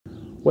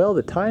Well,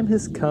 the time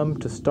has come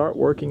to start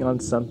working on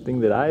something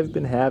that I've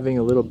been having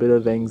a little bit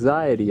of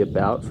anxiety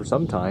about for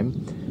some time,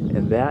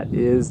 and that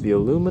is the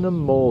aluminum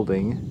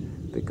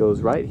molding that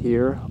goes right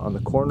here on the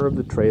corner of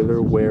the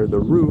trailer where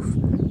the roof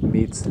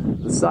meets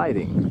the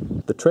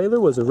siding. The trailer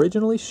was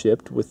originally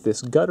shipped with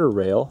this gutter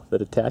rail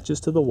that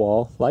attaches to the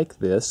wall like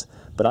this,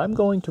 but I'm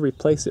going to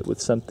replace it with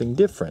something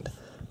different.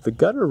 The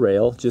gutter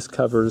rail just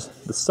covers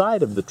the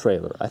side of the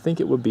trailer. I think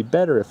it would be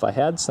better if I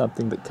had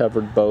something that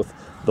covered both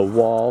the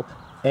wall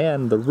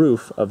and the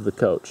roof of the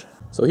coach.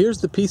 So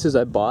here's the pieces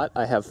I bought.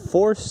 I have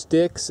 4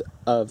 sticks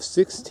of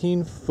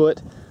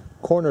 16-foot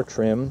corner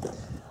trim.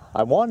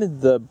 I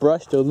wanted the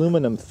brushed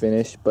aluminum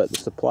finish, but the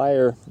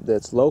supplier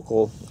that's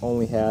local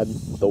only had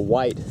the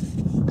white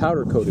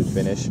powder-coated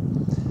finish,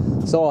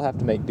 so I'll have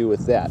to make do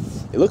with that.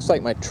 It looks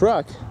like my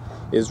truck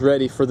is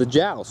ready for the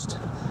joust.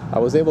 I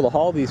was able to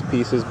haul these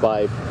pieces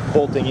by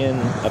bolting in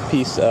a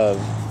piece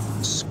of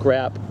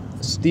scrap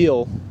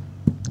steel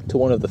to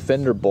one of the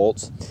fender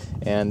bolts,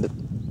 and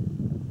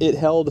it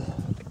held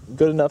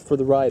good enough for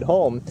the ride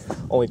home.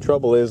 Only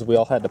trouble is we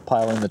all had to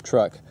pile in the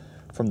truck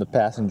from the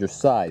passenger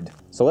side.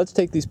 So let's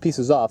take these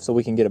pieces off so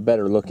we can get a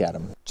better look at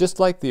them. Just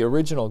like the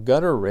original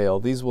gutter rail,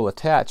 these will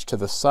attach to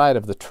the side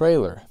of the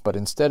trailer, but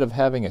instead of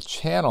having a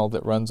channel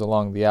that runs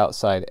along the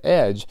outside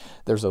edge,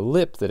 there's a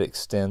lip that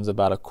extends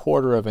about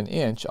 1/4 of an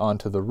inch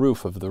onto the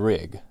roof of the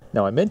rig.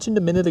 Now, I mentioned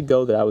a minute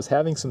ago that I was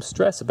having some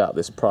stress about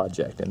this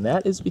project, and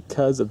that is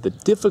because of the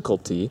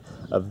difficulty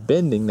of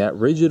bending that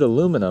rigid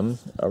aluminum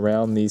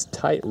around these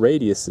tight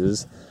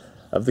radiuses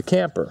of the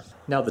camper.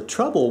 Now, the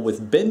trouble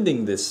with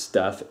bending this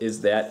stuff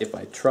is that if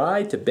I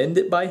try to bend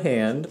it by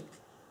hand,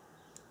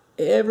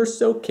 ever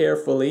so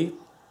carefully,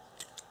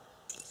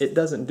 it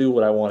doesn't do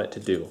what I want it to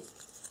do.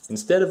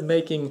 Instead of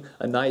making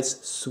a nice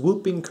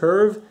swooping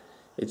curve,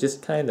 it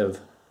just kind of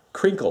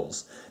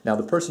crinkles. Now,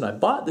 the person I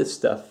bought this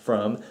stuff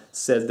from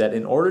said that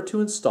in order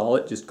to install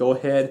it, just go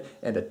ahead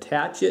and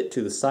attach it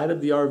to the side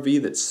of the RV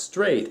that's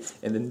straight,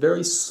 and then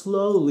very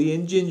slowly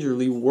and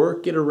gingerly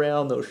work it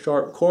around those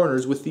sharp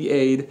corners with the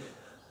aid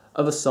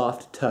of a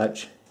soft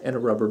touch and a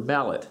rubber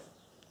mallet.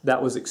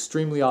 That was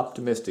extremely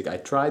optimistic. I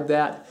tried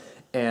that,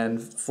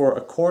 and for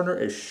a corner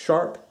as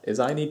sharp as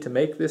I need to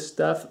make this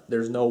stuff,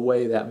 there's no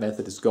way that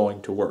method is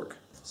going to work.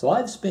 So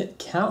I've spent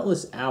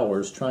countless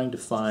hours trying to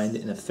find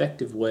an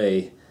effective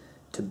way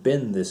to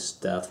bend this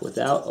stuff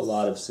without a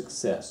lot of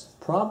success.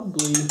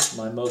 Probably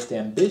my most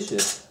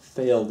ambitious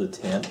failed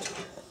attempt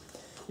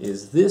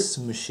is this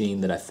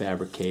machine that I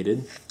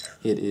fabricated.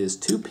 It is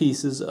 2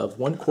 pieces of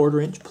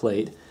 1/4 inch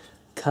plate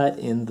cut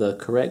in the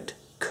correct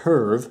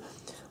curve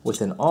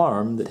with an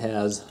arm that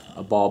has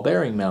a ball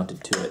bearing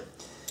mounted to it.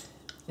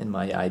 And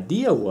my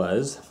idea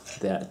was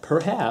that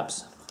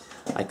perhaps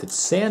I could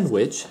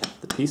sandwich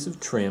the piece of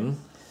trim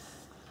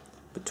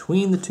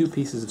between the 2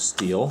 pieces of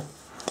steel,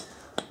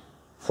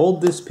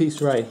 hold this piece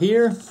right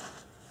here,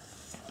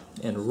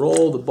 and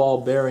roll the ball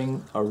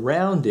bearing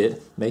around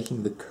it,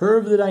 making the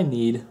curve that I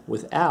need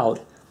without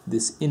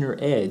this inner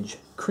edge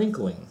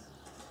crinkling.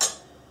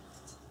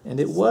 And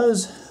it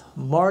was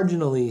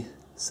marginally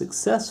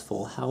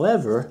successful.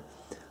 However,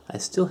 I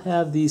still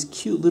have these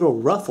cute little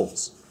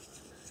ruffles.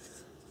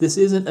 This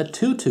isn't a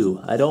tutu.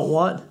 I don't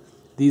want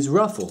these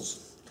ruffles.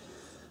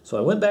 So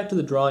I went back to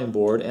the drawing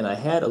board and I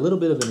had a little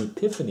bit of an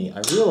epiphany.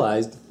 I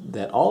realized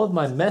that all of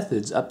my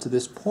methods up to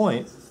this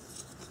point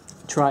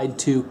tried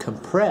to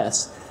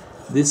compress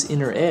this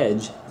inner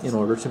edge in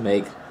order to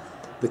make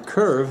the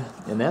curve,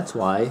 and that's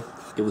why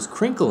it was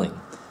crinkling.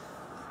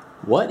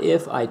 What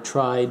if I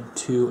tried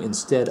to,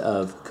 instead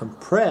of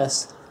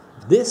compress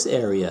this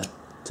area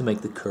to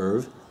make the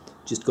curve,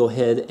 just go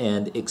ahead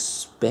and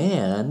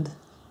expand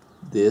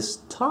this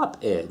top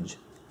edge?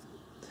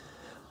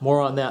 More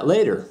on that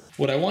later.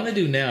 What I want to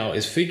do now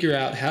is figure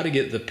out how to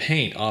get the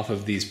paint off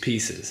of these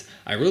pieces.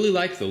 I really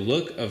like the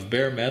look of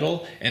bare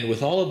metal, and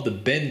with all of the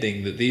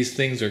bending that these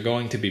things are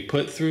going to be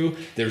put through,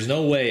 there's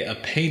no way a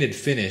painted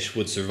finish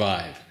would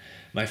survive.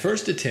 My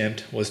first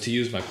attempt was to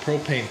use my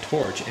propane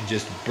torch and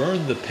just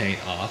burn the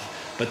paint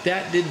off, but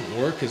that didn't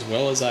work as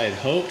well as I had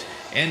hoped,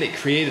 and it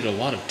created a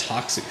lot of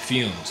toxic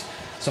fumes.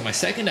 So my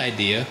second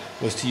idea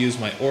was to use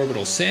my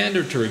orbital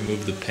sander to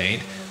remove the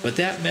paint, but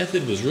that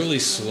method was really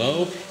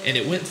slow, and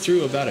it went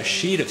through about a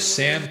sheet of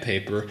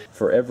sandpaper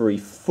for every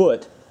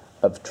foot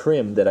of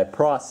trim that I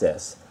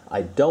process.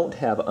 I don't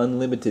have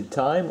unlimited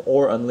time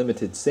or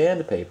unlimited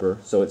sandpaper,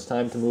 so it's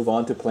time to move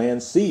on to plan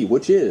C,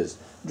 which is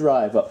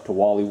drive up to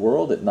Wally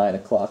World at 9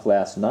 o'clock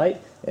last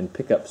night and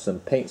pick up some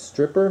paint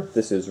stripper.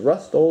 This is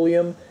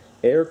Rust-Oleum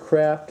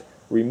Aircraft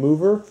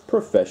Remover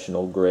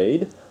Professional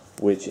Grade,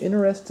 which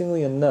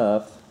interestingly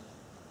enough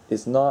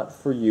is not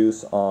for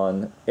use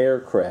on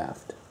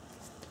aircraft.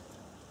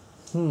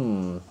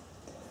 The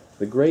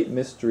great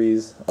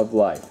mysteries of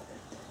life.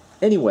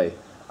 Anyway,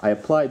 I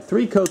applied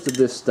 3 coats of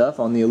this stuff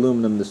on the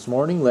aluminum this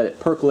morning, let it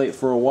percolate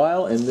for a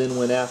while, and then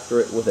went after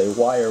it with a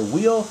wire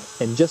wheel.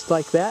 And just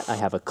like that, I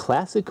have a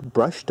classic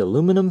brushed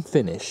aluminum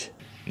finish.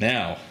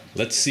 Now,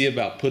 let's see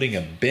about putting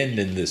a bend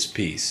in this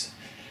piece.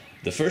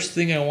 The first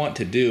thing I want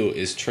to do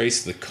is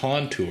trace the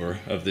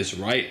contour of this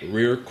right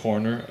rear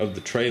corner of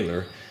the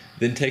trailer,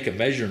 then take a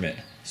measurement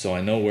so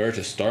I know where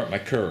to start my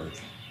curve.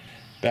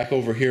 Back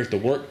over here at the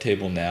work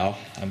table now,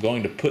 I'm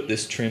going to put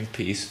this trim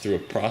piece through a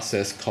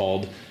process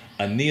called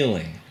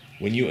annealing.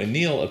 When you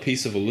anneal a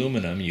piece of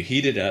aluminum, you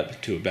heat it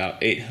up to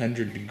about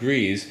 800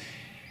 degrees,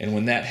 and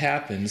when that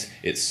happens,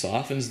 it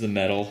softens the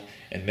metal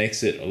and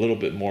makes it a little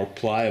bit more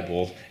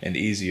pliable and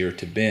easier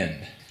to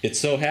bend. It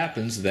so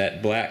happens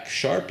that black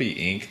Sharpie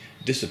ink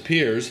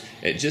disappears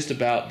at just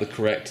about the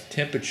correct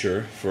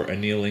temperature for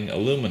annealing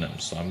aluminum.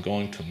 So I'm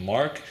going to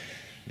mark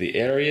the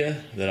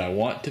area that I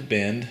want to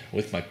bend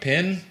with my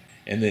pen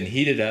and then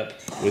heat it up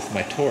with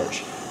my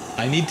torch.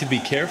 I need to be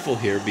careful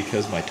here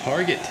because my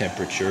target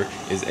temperature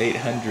is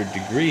 800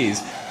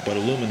 degrees, but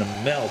aluminum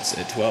melts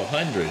at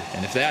 1200,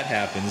 and if that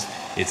happens,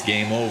 it's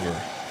game over.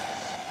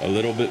 A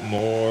little bit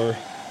more,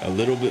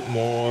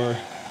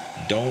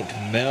 don't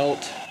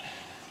melt.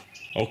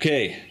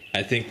 Okay,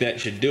 I think that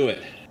should do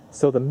it.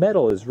 So the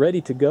metal is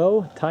ready to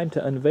go. Time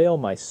to unveil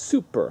my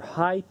super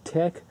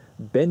high-tech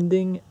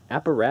bending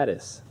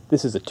apparatus.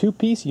 This is a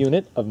two-piece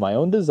unit of my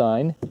own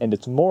design, and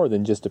it's more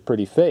than just a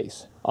pretty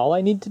face. All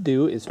I need to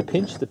do is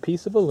pinch the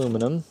piece of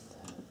aluminum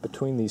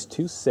between these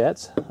two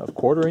sets of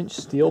 1/4-inch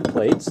steel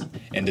plates.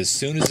 And as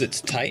soon as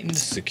it's tightened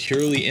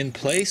securely in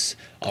place,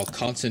 I'll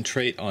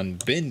concentrate on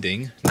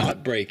bending,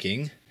 not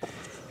breaking,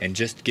 and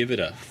just give it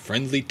a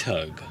friendly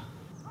tug.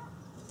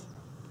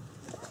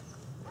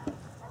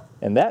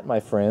 And that, my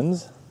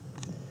friends,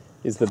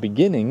 is the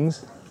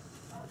beginnings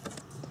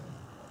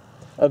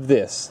of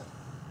this.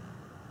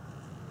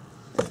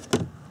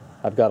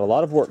 I've got a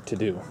lot of work to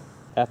do.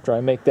 After I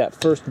make that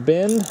first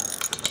bend,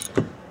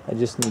 I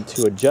just need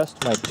to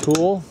adjust my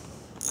tool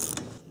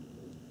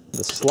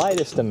the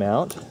slightest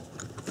amount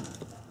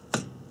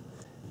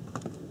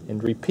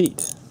and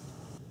repeat.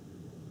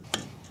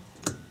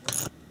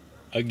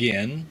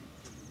 Again,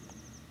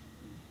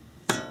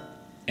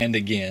 and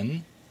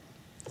again,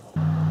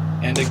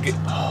 and again.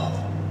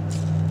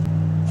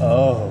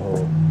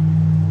 Oh,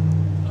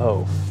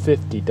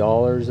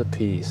 $50 a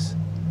piece.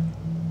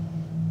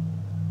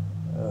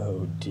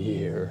 Oh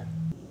dear.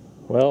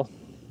 Well,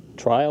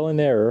 trial and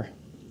error.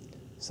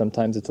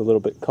 Sometimes it's a little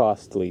bit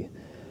costly.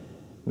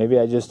 Maybe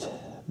I just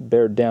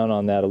bared down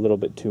on that a little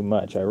bit too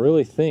much. I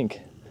really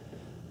think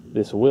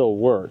this will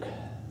work.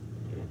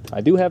 I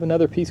do have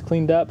another piece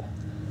cleaned up.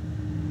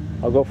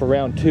 I'll go for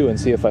round 2 and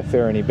see if I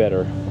fare any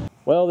better.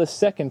 Well, this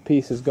second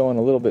piece is going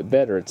a little bit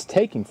better. It's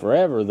taking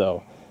forever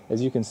though.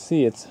 As you can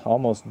see, it's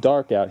almost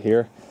dark out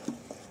here.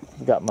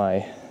 I've got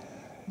my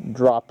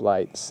drop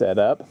light set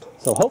up.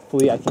 So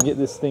hopefully I can get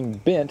this thing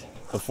bent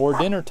before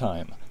dinner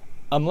time.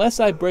 Unless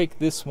I break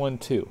this one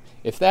too.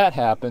 If that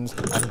happens,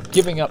 I'm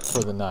giving up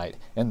for the night,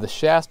 and the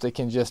Shasta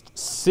can just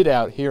sit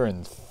out here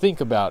and think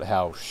about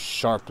how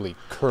sharply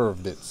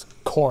curved its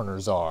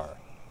corners are.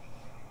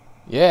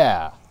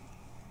 Yeah.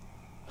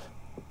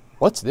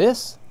 What's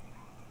this?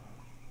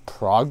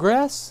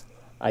 Progress?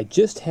 I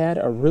just had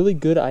a really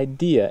good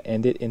idea,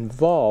 and it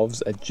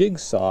involves a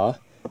jigsaw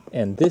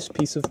and this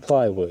piece of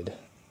plywood.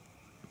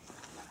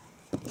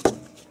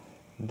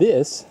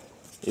 This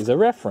is a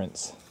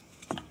reference.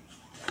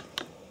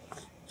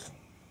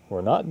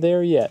 We're not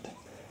there yet.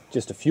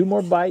 Just a few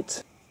more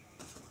bites.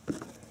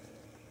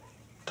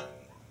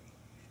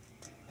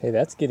 Hey,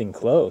 that's getting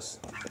close.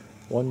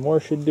 One more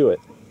should do it.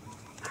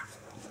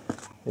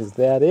 Is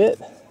that it?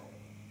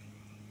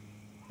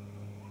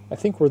 I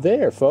think we're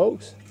there,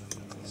 folks.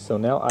 So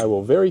now I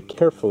will very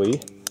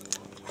carefully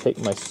take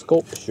my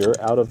sculpture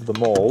out of the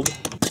mold.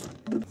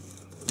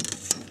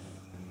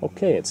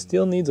 Okay, it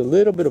still needs a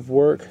little bit of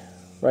work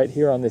right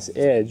here on this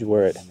edge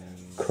where it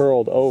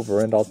curled over,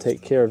 and I'll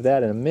take care of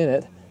that in a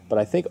minute. But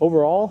I think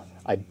overall,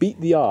 I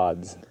beat the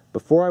odds.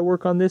 Before I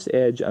work on this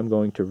edge, I'm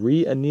going to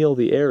re-anneal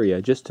the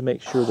area just to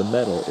make sure the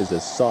metal is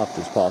as soft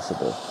as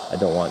possible. I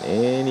don't want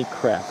any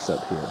cracks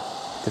up here.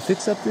 To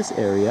fix up this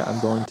area, I'm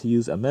going to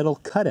use a metal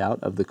cutout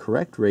of the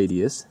correct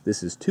radius.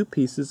 This is 2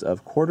 pieces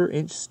of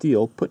 1/4-inch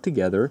steel put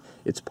together.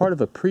 It's part of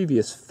a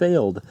previous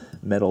failed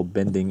metal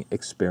bending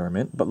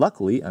experiment, but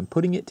luckily I'm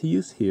putting it to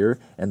use here,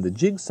 and the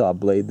jigsaw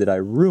blade that I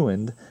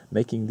ruined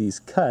making these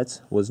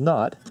cuts was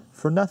not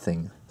for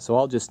nothing. So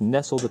I'll just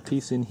nestle the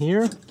piece in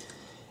here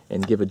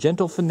and give a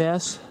gentle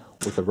finesse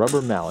with a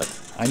rubber mallet.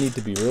 I need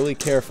to be really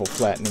careful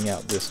flattening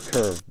out this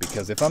curve,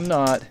 because if I'm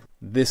not,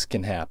 this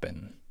can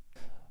happen.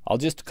 I'll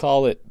just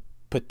call it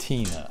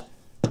patina.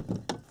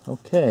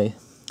 Okay,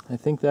 I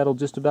think that'll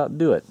just about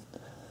do it.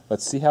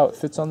 Let's see how it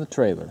fits on the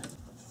trailer.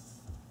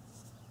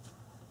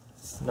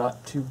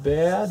 Not too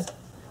bad.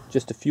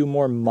 Just a few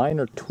more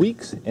minor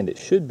tweaks and it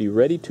should be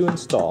ready to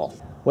install.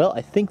 Well,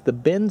 I think the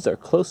bends are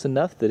close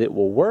enough that it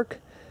will work.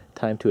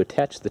 Time to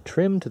attach the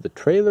trim to the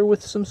trailer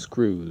with some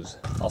screws.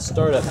 I'll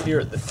start up here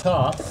at the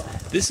top.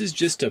 This is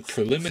just a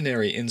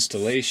preliminary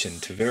installation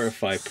to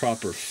verify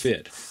proper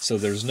fit, so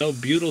there's no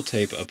butyl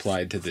tape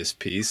applied to this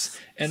piece,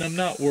 and I'm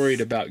not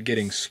worried about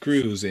getting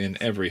screws in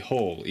every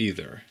hole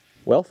either.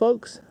 Well,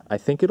 folks, I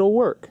think it'll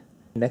work.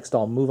 Next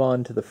I'll move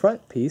on to the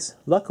front piece.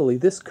 Luckily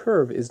this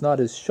curve is not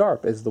as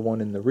sharp as the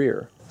one in the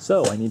rear.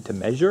 So I need to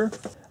measure,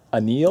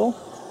 anneal,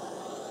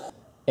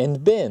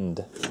 and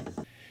bend.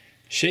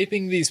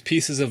 Shaping these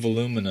pieces of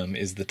aluminum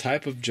is the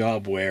type of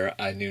job where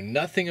I knew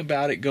nothing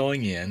about it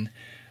going in,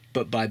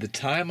 but by the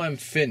time I'm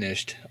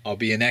finished, I'll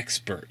be an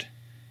expert.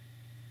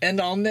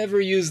 And I'll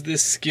never use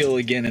this skill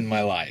again in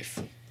my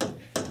life.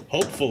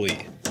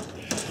 Hopefully.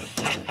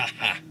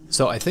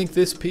 So I think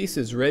this piece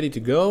is ready to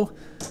go.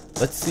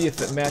 Let's see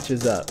if it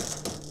matches up.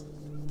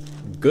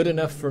 Good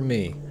enough for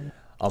me.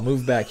 I'll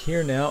move back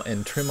here now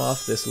and trim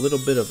off this little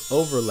bit of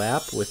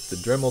overlap with the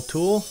Dremel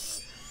tool,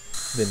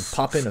 then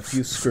pop in a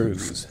few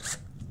screws.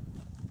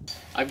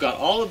 I've got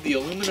all of the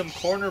aluminum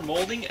corner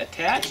molding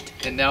attached,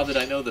 and now that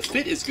I know the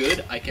fit is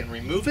good, I can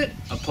remove it,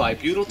 apply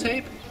butyl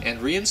tape, and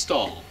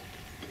reinstall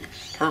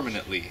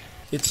permanently.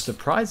 It's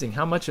surprising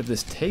how much of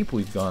this tape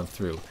we've gone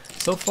through.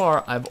 So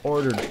far, I've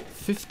ordered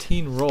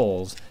 15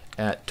 rolls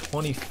at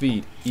 20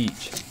 feet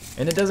each,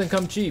 and it doesn't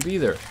come cheap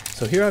either.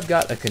 So here I've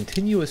got a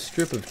continuous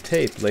strip of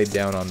tape laid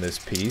down on this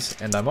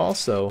piece, and I'm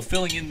also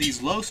filling in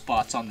these low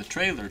spots on the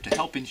trailer to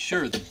help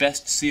ensure the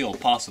best seal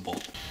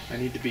possible. I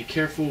need to be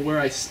careful where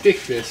I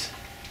stick this,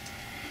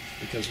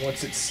 because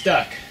once it's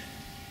stuck,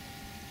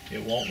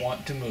 it won't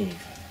want to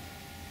move.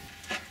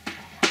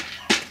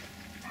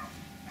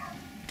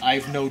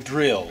 I've no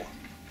drill.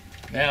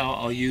 Now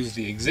I'll use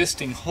the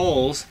existing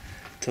holes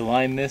to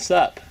line this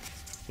up.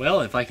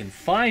 Well, if I can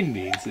find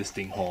the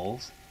existing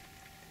holes.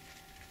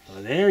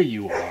 Well, there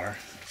you are.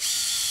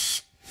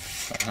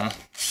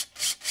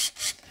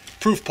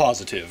 Proof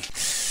positive.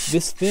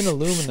 This thin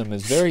aluminum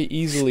is very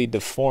easily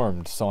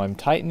deformed, so I'm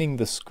tightening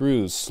the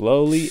screws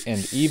slowly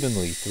and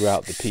evenly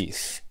throughout the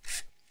piece.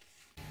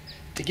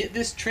 To get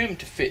this trim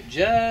to fit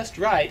just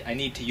right, I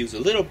need to use a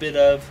little bit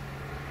of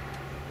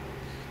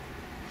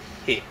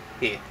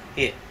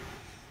hit.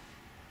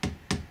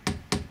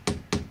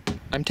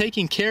 I'm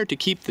taking care to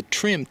keep the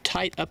trim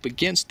tight up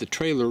against the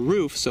trailer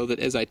roof so that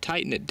as I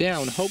tighten it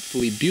down,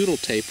 hopefully butyl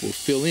tape will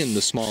fill in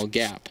the small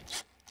gap.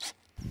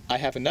 I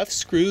have enough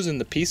screws in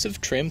the piece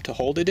of trim to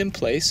hold it in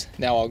place.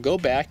 Now I'll go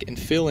back and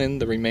fill in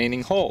the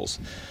remaining holes.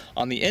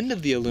 On the end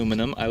of the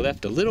aluminum, I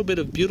left a little bit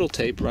of butyl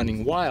tape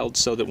running wild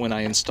so that when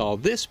I install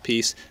this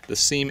piece, the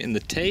seam in the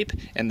tape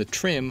and the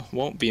trim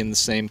won't be in the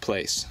same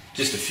place.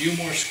 Just a few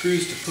more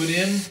screws to put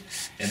in,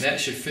 and that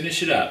should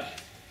finish it up.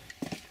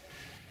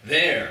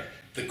 There!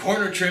 The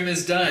corner trim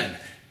is done.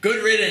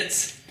 Good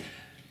riddance!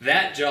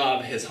 That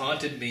job has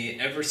haunted me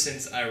ever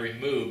since I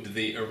removed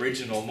the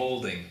original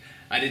molding.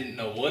 I didn't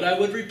know what I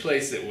would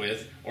replace it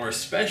with, or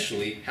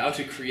especially how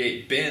to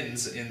create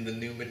bends in the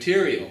new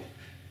material.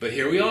 But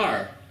here we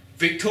are,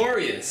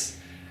 victorious!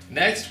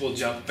 Next we'll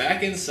jump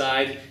back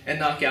inside and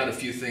knock out a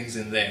few things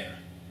in there.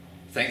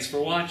 Thanks for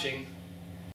watching.